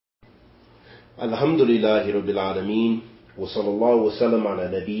Alhamdulillahi Rabbil Alameen. Wa sallallahu wa sallam ala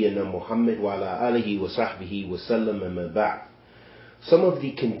nabiyyina Muhammad wa ala alihi wa sahbihi wa sallam amma ba'd. Some of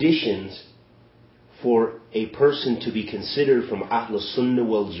the conditions for a person to be considered from Ahl Sunnah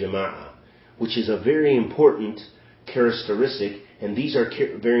wal jamaa'h, which is a very important characteristic, and these are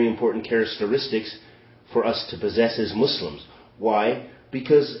very important characteristics for us to possess as Muslims. Why?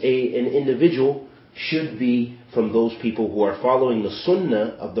 Because an individual should be from those people who are following the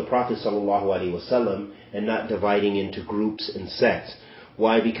Sunnah of the Prophet ﷺ and not dividing into groups and sects.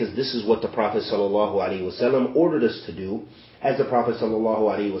 Why? Because this is what the Prophet ﷺ ordered us to do. As the Prophet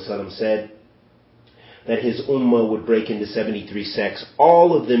ﷺ said, that his ummah would break into 73 sects,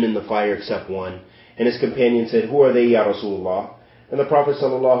 all of them in the fire except one. And his companion said, "Who are they, Ya Rasulullah?" And the Prophet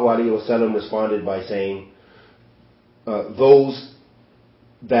ﷺ responded by saying, those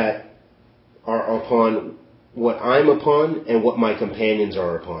that are upon what I'm upon and what my companions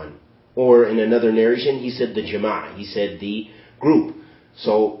are upon. Or in another narration, he said the jamaa'h, he said the group.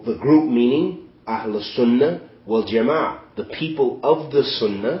 So the group meaning Ahl Sunnah wal jamaa'h, the people of the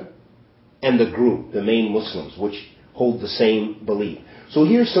Sunnah, and the group, the main Muslims, which hold the same belief. So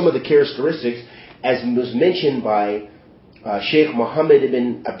here's some of the characteristics, as was mentioned by Sheikh Muhammad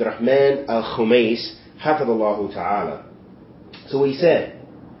ibn Abdurrahman al-Khumais, hafidhullah ta'ala. So he said,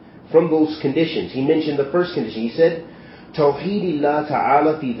 from those conditions, he mentioned the first condition. He said, توحيد الله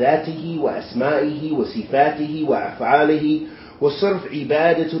تعالى في ذاته وأسمائه وصفاته وأفعاله وصرف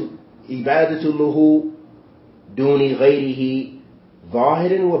عبادة له دون غيره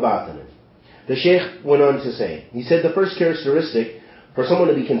ظاهر وباطنا. The Shaykh went on to say, he said the first characteristic for someone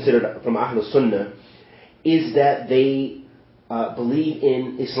to be considered from Ahl Sunnah is that they believe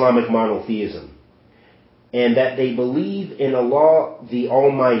in Islamic monotheism, and that they believe in Allah the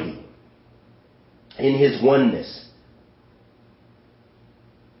Almighty, in His oneness,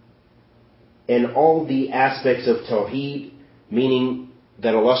 and all the aspects of Tawheed, meaning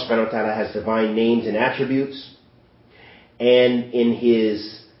that Allah subhanahu wa ta'ala has divine names and attributes, and in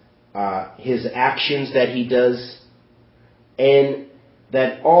His actions that He does, and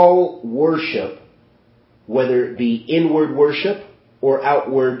that all worship, whether it be inward worship or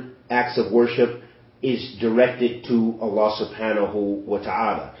outward acts of worship, is directed to Allah subhanahu wa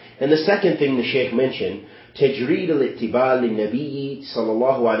ta'ala. And the second thing the Shaykh mentioned, تجريد الاتباع للنبي صلى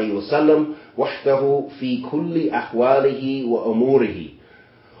الله عليه وسلم وحده في كل أحواله وأموره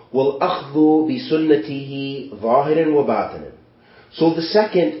والأخذ بسنته ظاهرا وباطنا. So the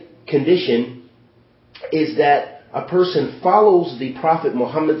second condition is that a person follows the Prophet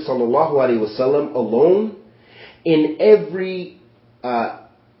Muhammad sallallahu alaihi wasallam alone in every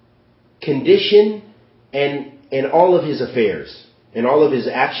condition and in all of his affairs, in all of his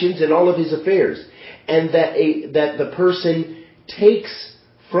actions and all of his affairs, and that the person takes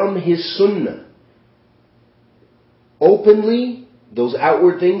from his sunnah openly those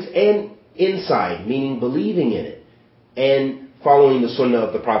outward things and inside, meaning believing in it and following the sunnah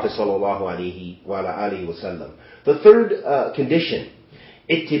of the Prophet sallallahu alaihi wasallam. The third condition,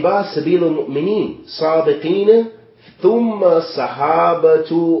 اتباع سبيل المؤمنين صادقين ثم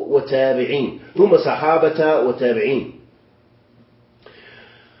صحابة وتابعين.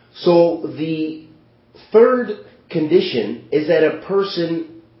 So the third condition is that a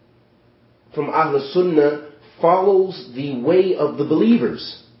person from Ahl Sunnah follows the way of the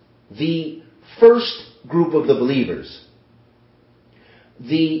believers, the first group of the believers.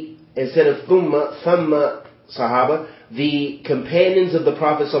 Instead of thumma sahaba, the companions of the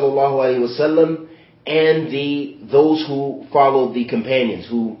Prophet sallallahu alaihi wasallam, and those who followed the companions,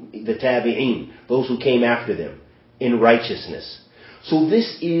 the tabi'een, those who came after them in righteousness. So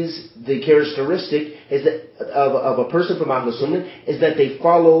this is the characteristic of a person from Ahl Sunnah, is that they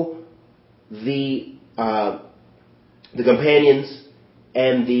follow the companions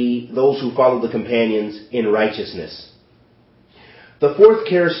and those who follow the companions in righteousness. The fourth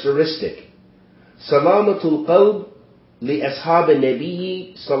characteristic, salamatul qalb li ashab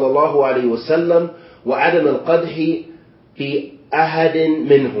al-nabi sallallahu alayhi wa sallam wa adam al-qadhi fi ahadin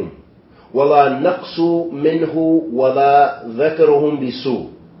minhum wala naqsu minhu wala dhakaruhum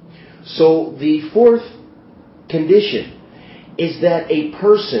bisu. So the fourth condition is that a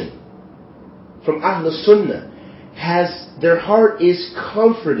person from Ahl Sunnah their heart is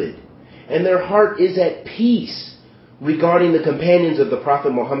comforted and their heart is at peace regarding the companions of the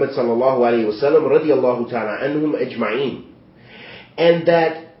Prophet Muhammad sallallahu alaihi wasallam radiyallahu ta'ala anhum ajma'in, and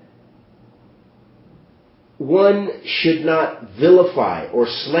that one should not vilify or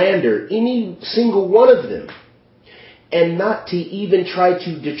slander any single one of them, and not to even try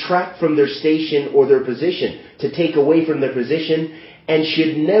to detract from their station or their position, to take away from their position and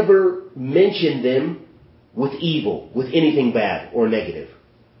should never mention them with evil, with anything bad or negative.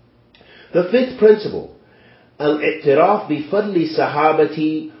 The fifth principle, الاعتراف بفضل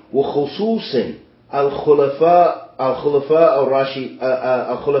صحابة وخصوصا الخلفاء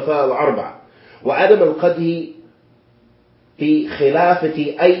الأربعة وعدم القدح في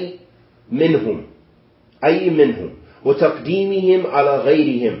خلافة أي منهم وتقديمهم على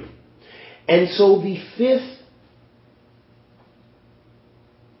غيرهم. And so the fifth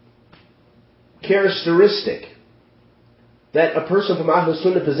characteristic that a person from Ahl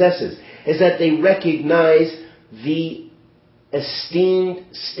Sunnah possesses is that they recognize the esteemed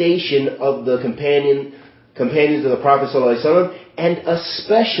station of the companions of the Prophet ﷺ, and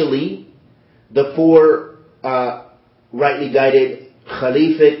especially the four rightly guided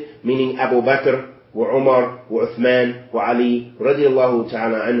Khalifate, meaning Abu Bakr, wa Umar, wa Uthman, wa Ali, radiyallahu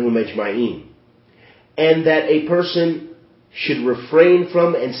ta'ala anhum ajma'een. And that a person should refrain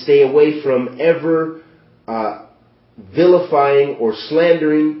from and stay away from ever vilifying or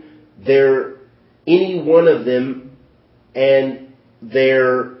slandering any one of them and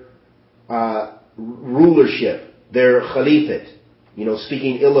their rulership, their Khalifate.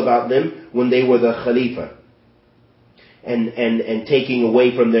 Speaking ill about them when they were the Khalifa. And taking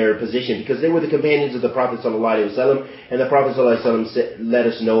away from their position, because they were the companions of the Prophet ﷺ, and the Prophet ﷺ let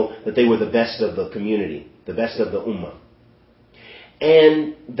us know that they were the best of the community, the best of the ummah.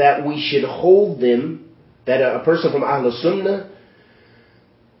 And that we should hold them, that a person from Ahl Sunnah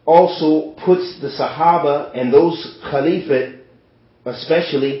also puts the Sahaba and those Khalifate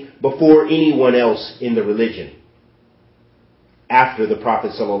especially before anyone else in the religion. After the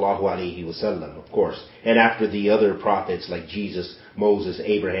Prophet ﷺ, of course, and after the other prophets like Jesus, Moses,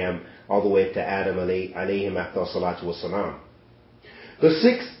 Abraham, all the way up to Adam alayhim after salatu wassalam. The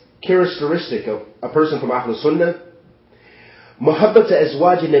sixth characteristic of a person from Ahl Sunnah, محبة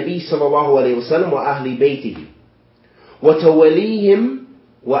أزواج النبي صلى الله عليه وسلم وأهل بيته وتوليهم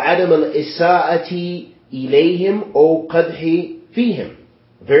وعدم الإساءة إليهم أو قدح فيهم.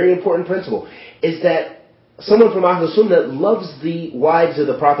 Very important principle is that someone from Ahl Sunnah loves the wives of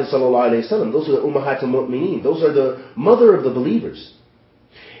the Prophet ﷺ. Those are the Ummahat al-Mu'mineen. Those are the mother of the believers.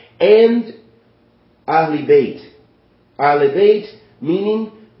 And Ahl Bayt. Ahl Bayt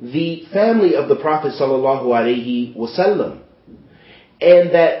meaning the family of the Prophet ﷺ.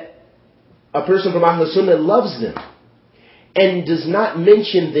 And that a person from Ahl Sunnah loves them and does not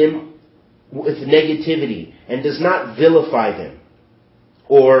mention them with negativity and does not vilify them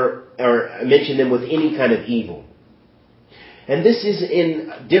or mention them with any kind of evil. And this is in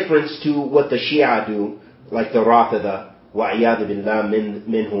difference to what the Shia do, like the Rafida, وَعِيَاذُ بِاللَّهِ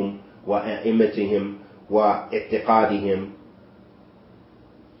مِنْهُمْ وَأَئِمَّتِهِمْ وَإِعْتِقَادِهِمْ.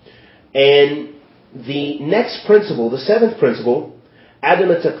 And the next principle, the seventh principle,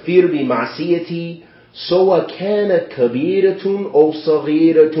 عدم التكفير بمعصية سواء كانت كبيرة أو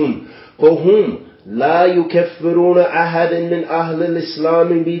صغيرة فهم لا يكفرون أحد من أهل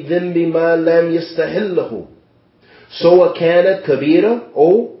الإسلام بذنب ما لم يستحله سواء كانت كبيرة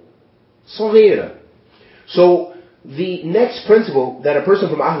أو صغيرة. So the next principle that a person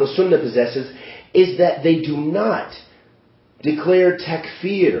from Ahl Sunnah possesses is that they do not declare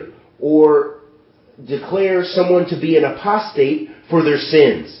takfir or declare someone to be an apostate for their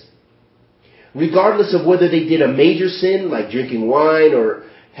sins, regardless of whether they did a major sin like drinking wine or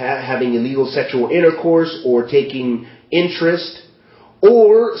having illegal sexual intercourse or taking interest,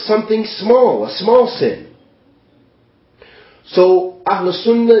 or something small, a small sin. So Ahl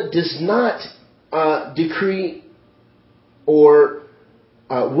Sunnah does not decree or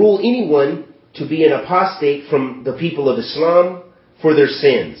rule anyone to be an apostate from the people of Islam for their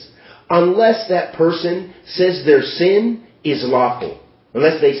sins, unless that person says their sin is lawful.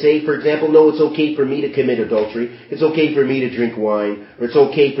 Unless they say, for example, no, it's okay for me to commit adultery, it's okay for me to drink wine, or it's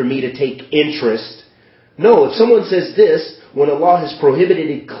okay for me to take interest. No, if someone says this, when Allah has prohibited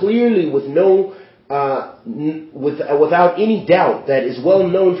it clearly with without any doubt that is well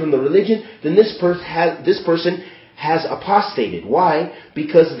known from the religion, then this person has apostated. Why?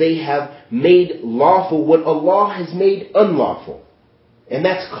 Because they have made lawful what Allah has made unlawful. And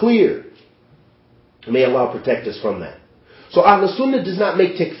that's clear. May Allah protect us from that. So Ahl Sunnah does not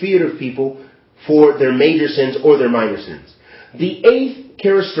make takfir of people for their major sins or their minor sins. The eighth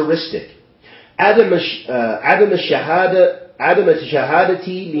characteristic, عدم الشهادة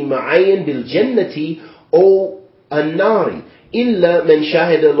لمعين بالجنة أو النار إلا من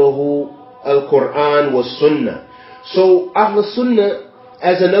شهد له القرآن والسنة. So Ahl Sunnah,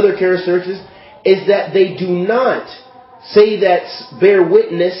 as another characteristic, is that they do not say that, bear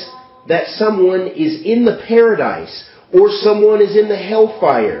witness that someone is in the paradise or someone is in the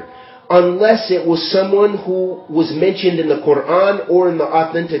hellfire, unless it was someone who was mentioned in the Quran or in the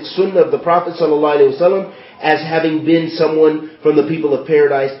authentic Sunnah of the Prophet ﷺ as having been someone from the people of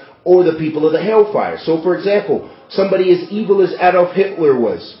paradise or the people of the hellfire. So for example, somebody as evil as Adolf Hitler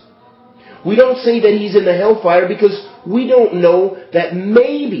was. We don't say that he's in the hellfire because we don't know that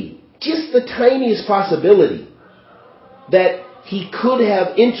maybe, just the tiniest possibility, that he could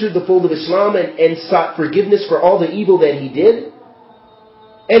have entered the fold of Islam and sought forgiveness for all the evil that he did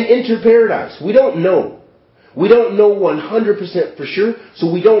and entered paradise. We don't know. We don't know 100% for sure,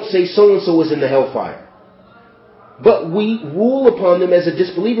 so we don't say so-and-so is in the hellfire. But we rule upon them as a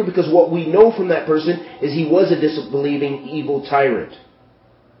disbeliever because what we know from that person is he was a disbelieving evil tyrant.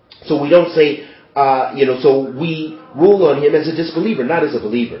 So we don't say, so we rule on him as a disbeliever, not as a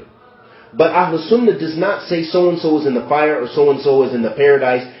believer. But Ahl Sunnah does not say so-and-so is in the fire or so-and-so is in the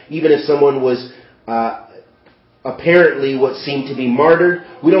paradise, even if someone was apparently what seemed to be martyred.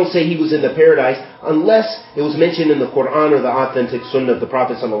 We don't say he was in the paradise unless it was mentioned in the Quran or the authentic Sunnah of the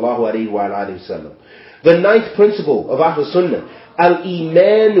Prophet ﷺ. The ninth principle of Ahl Sunnah,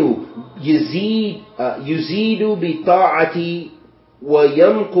 al-imanu yuzidu bi-ta'ati wa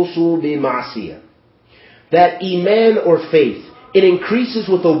yanqusu bi-ma'siyah. That iman or faith, it increases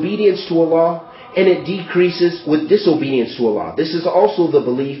with obedience to Allah and it decreases with disobedience to Allah. This is also the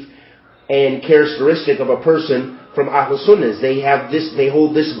belief and characteristic of a person from Ahl Sunnah. They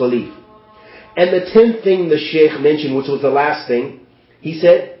hold this belief. And the 10th thing the Shaykh mentioned, which was the last thing, he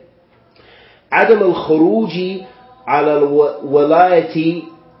said, عدم الخروج على الولاية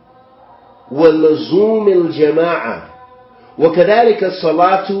ولزوم الجماعة وكذلك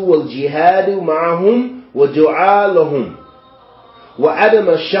الصلاة والجهاد معهم ودعاء لهم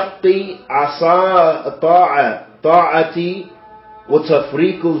وعدم شق عصا طاعة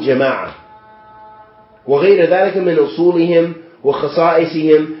وتفريق الجماعة وغير ذلك من أصولهم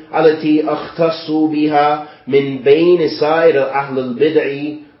وخصائصهم التي اختصوا بها من بين سائر أهل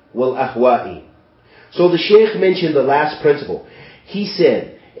البدع والأهواء. So the Shaykh mentioned the last principle. He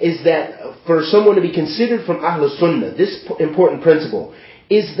said, is that for someone to be considered from Ahl Sunnah, this important principle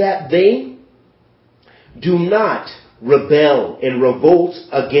is that they do not rebel and revolt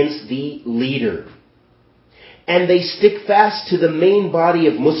against the leader. And they stick fast to the main body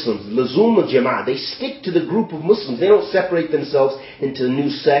of Muslims, lazum al-jama'ah. They stick to the group of Muslims. They don't separate themselves into new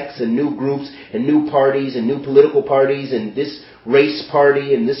sects and new groups and new parties and new political parties and this race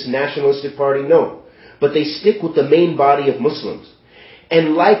party and this nationalistic party. No. But they stick with the main body of Muslims.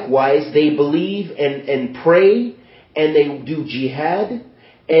 And likewise, they believe and pray and they do jihad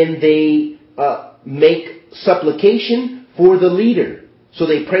and they make supplication for the leader. So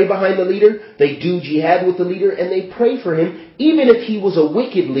they pray behind the leader, they do jihad with the leader, and they pray for him, even if he was a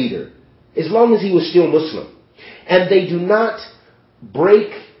wicked leader, as long as he was still Muslim. And they do not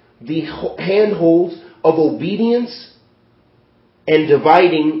break the handholds of obedience and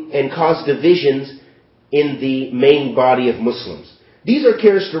dividing and cause divisions in the main body of Muslims. These are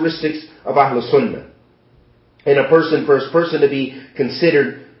characteristics of Ahl Sunnah. And a first person to be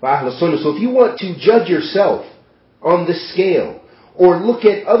considered by Ahl Sunnah. So if you want to judge yourself on this scale, or look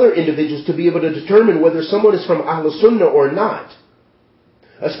at other individuals to be able to determine whether someone is from Ahl Sunnah or not,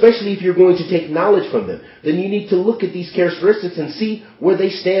 especially if you're going to take knowledge from them, then you need to look at these characteristics and see where they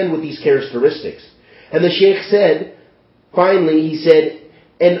stand with these characteristics. And the Shaykh said, finally, he said,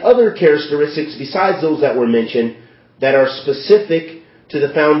 and other characteristics besides those that were mentioned that are specific to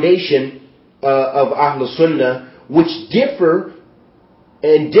the foundation of Ahl Sunnah, which differs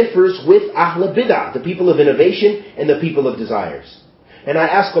with Ahl Bid'ah, the people of innovation and the people of desires. And I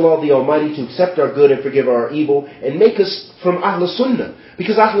ask Allah the Almighty to accept our good and forgive our evil and make us from Ahl Sunnah.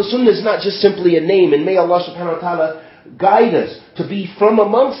 Because Ahl Sunnah is not just simply a name, and may Allah subhanahu wa ta'ala guide us to be from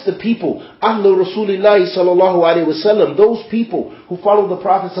amongst the people, Ahl Rasulullah sallallahu alayhi wa sallam, those people who follow the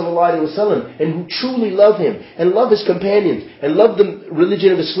Prophet sallallahu alayhi wa sallam and who truly love him and love his companions and love the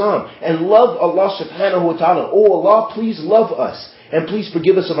religion of Islam and love Allah subhanahu wa ta'ala. Oh Allah, please love us and please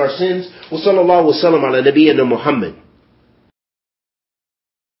forgive us of our sins. Wa sallallahu wa sallam ala nabiyyina Muhammad.